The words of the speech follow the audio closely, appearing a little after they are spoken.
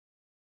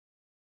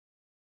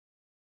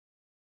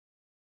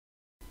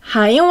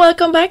Hi and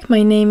welcome back,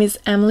 my name is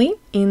Emily.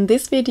 In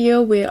this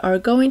video we are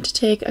going to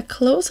take a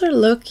closer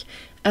look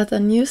at a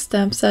new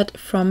stamp set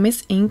from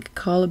Miss Ink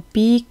called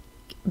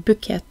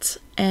Bouquet,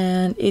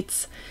 and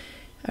it's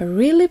a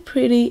really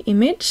pretty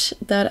image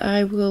that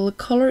I will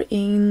color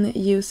in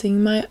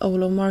using my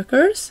Olo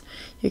markers.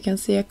 You can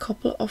see a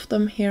couple of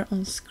them here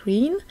on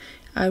screen.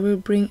 I will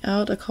bring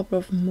out a couple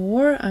of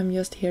more. I'm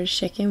just here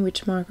checking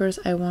which markers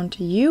I want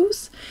to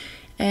use,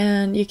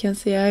 and you can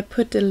see I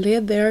put the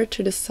lid there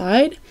to the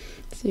side.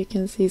 So you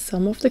can see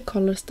some of the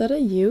colors that I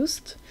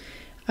used.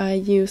 I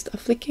used a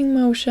flicking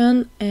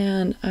motion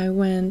and I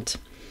went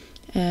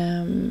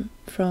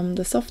from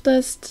the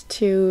softest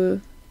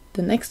to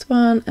the next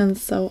one and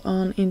so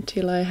on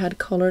until I had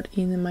colored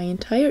in my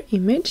entire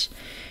image.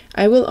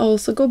 I will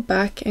also go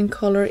back and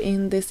color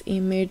in this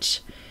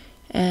image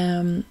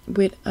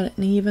with an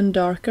even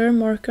darker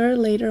marker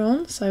later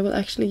on. So I will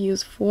actually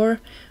use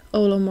 4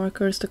 Olo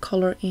markers to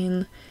color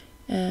in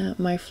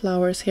my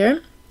flowers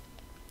here.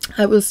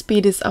 I will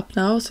speed this up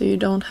now so you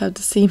don't have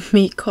to see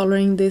me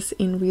coloring this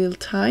in real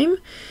time,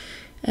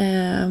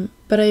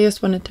 but I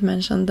just wanted to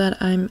mention that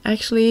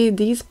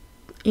these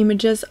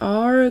images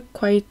are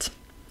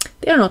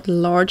they are not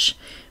large,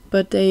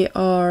 but they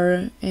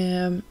are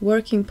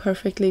working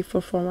perfectly for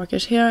 4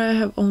 markers. Here I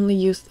have only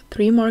used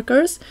 3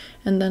 markers,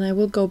 and then I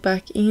will go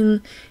back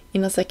in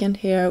a second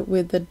here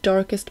with the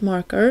darkest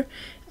marker.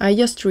 I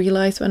just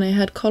realized when I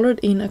had colored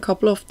in a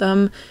couple of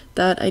them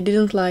that I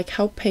didn't like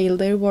how pale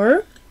they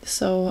were.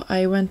 So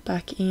I went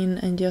back in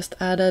and just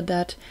added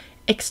that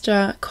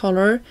extra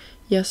color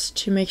just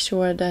to make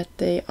sure that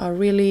they are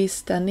really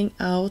standing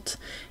out,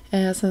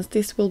 since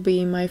this will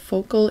be my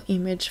focal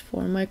image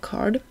for my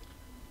card.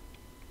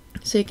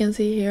 So you can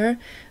see here,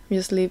 I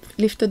just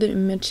lifted the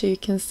image so you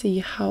can see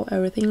how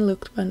everything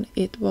looked when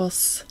it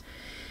was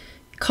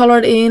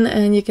colored in,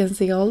 and you can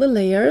see all the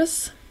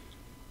layers.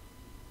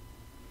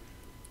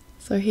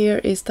 So here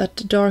is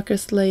that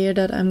darkest layer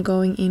that I'm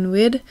going in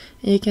with,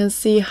 and you can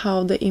see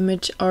how the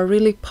image are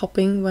really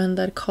popping when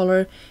that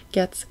color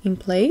gets in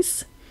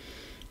place.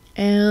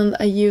 And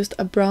I used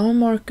a brown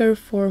marker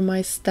for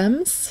my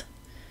stems.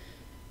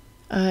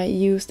 I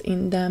used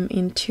them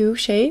in 2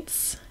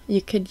 shades.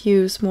 You could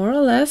use more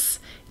or less.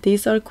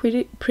 These are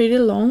pretty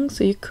long,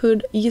 so you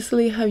could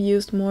easily have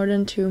used more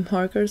than 2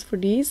 markers for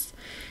these.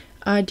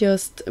 I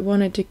just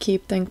wanted to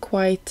keep them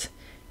quite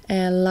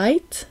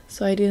light,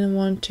 so I didn't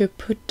want to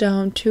put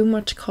down too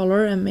much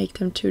color and make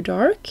them too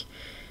dark.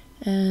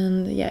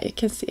 And yeah, you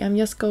can see I'm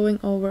just going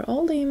over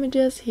all the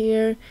images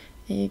here,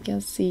 and you can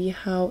see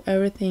how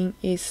everything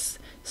is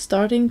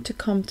starting to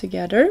come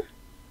together.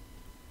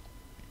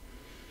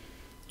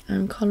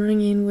 I'm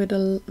coloring in with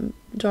a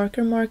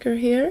darker marker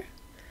here.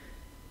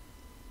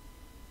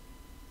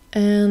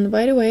 And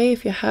by the way,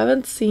 if you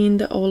haven't seen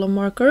the Olo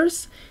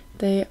markers,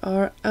 they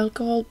are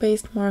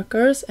alcohol-based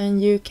markers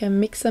and you can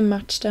mix and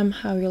match them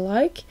how you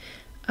like.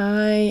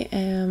 I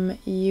am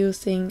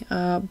using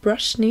a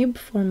brush nib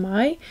for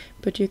mine,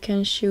 but you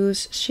can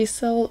choose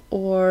chisel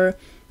or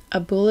a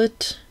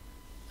bullet.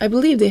 I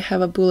believe they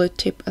have a bullet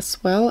tip as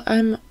well.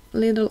 I'm a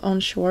little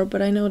unsure,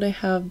 but I know they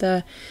have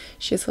the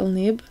chisel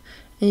nib,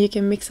 and you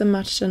can mix and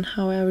match them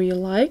however you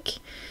like.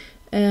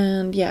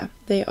 And yeah,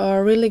 they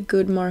are really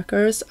good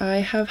markers. I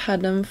have had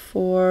them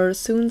for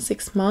soon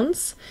 6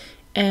 months,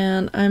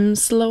 and I'm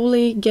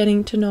slowly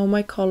getting to know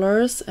my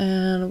colors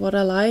and what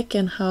I like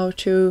and how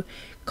to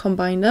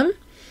combine them.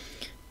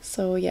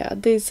 So yeah,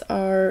 these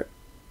are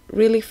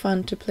really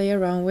fun to play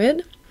around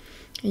with.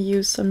 I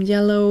use some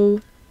yellow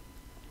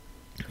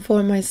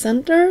for my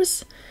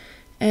centers,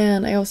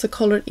 and I also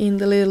colored in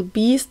the little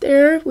bees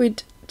there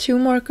with 2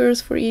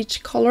 markers for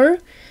each color.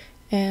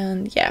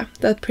 And yeah,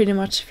 that pretty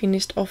much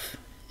finished off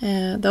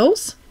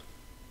those.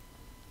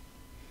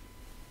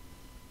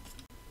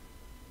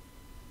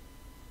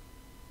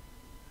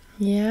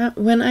 Yeah,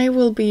 when I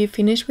will be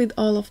finished with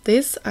all of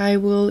this, I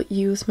will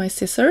use my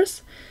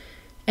scissors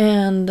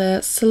and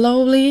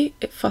slowly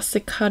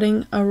fussy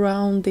cutting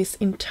around this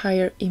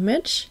entire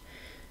image.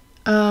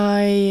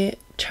 I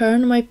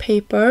turn my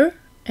paper,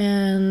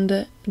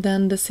 and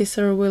then the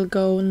scissor will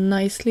go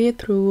nicely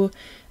through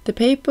the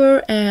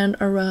paper and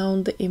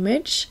around the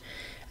image.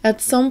 At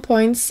some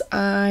points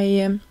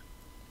I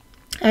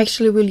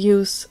actually will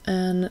use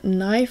a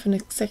knife, an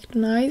X-Acto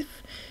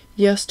knife,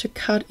 just to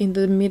cut in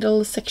the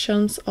middle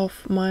sections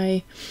of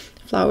my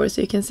flowers.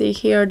 You can see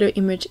here the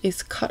image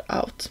is cut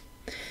out.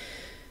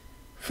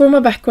 For my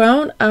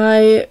background,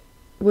 I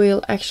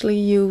will actually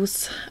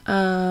use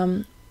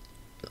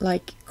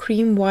like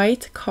cream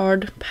white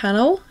card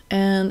panel,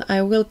 and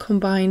I will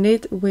combine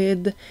it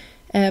with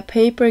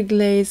paper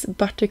glaze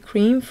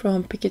buttercream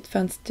from Picket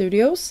Fence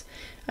Studios.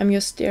 I'm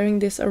just stirring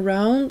this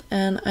around,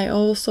 and I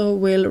also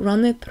will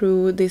run it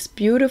through this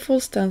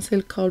beautiful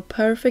stencil called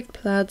Perfect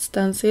Plaid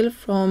Stencil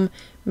from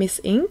Miss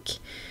Ink.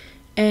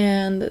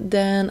 And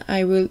then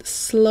I will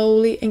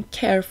slowly and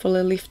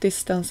carefully lift this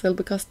stencil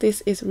because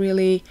this is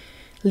really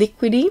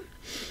liquidy.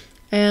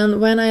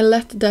 And when I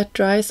let that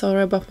dry,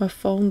 sorry about my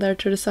phone there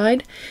to the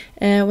side,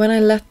 when I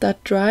let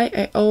that dry,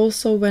 I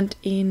also went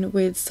in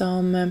with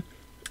some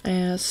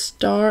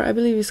star, I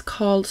believe it's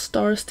called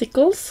star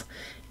stickles,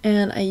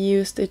 and I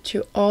used it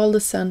to all the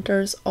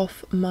centers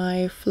of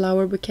my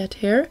flower bouquet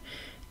here,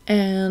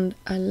 and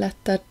I let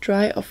that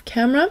dry off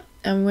camera.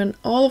 And when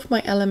all of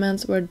my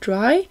elements were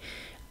dry,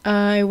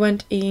 I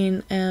went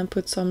in and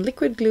put some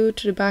liquid glue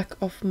to the back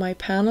of my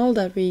panel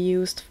that we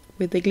used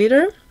with the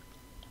glitter.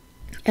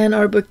 And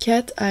our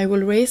bouquet I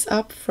will raise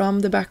up from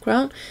the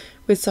background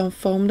with some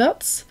foam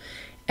dots,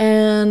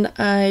 and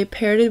I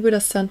paired it with a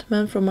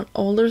sentiment from an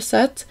older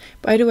set.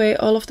 By the way,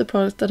 all of the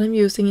products that I'm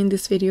using in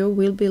this video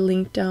will be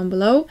linked down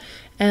below,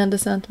 and the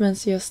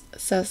sentiment just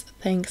says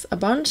thanks a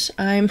bunch.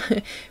 I'm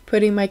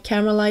putting my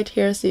camera light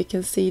here so you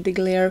can see the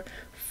glare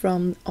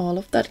from all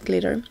of that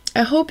glitter.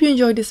 I hope you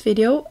enjoyed this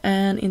video,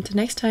 and until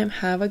next time,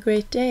 have a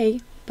great day.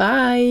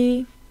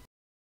 Bye!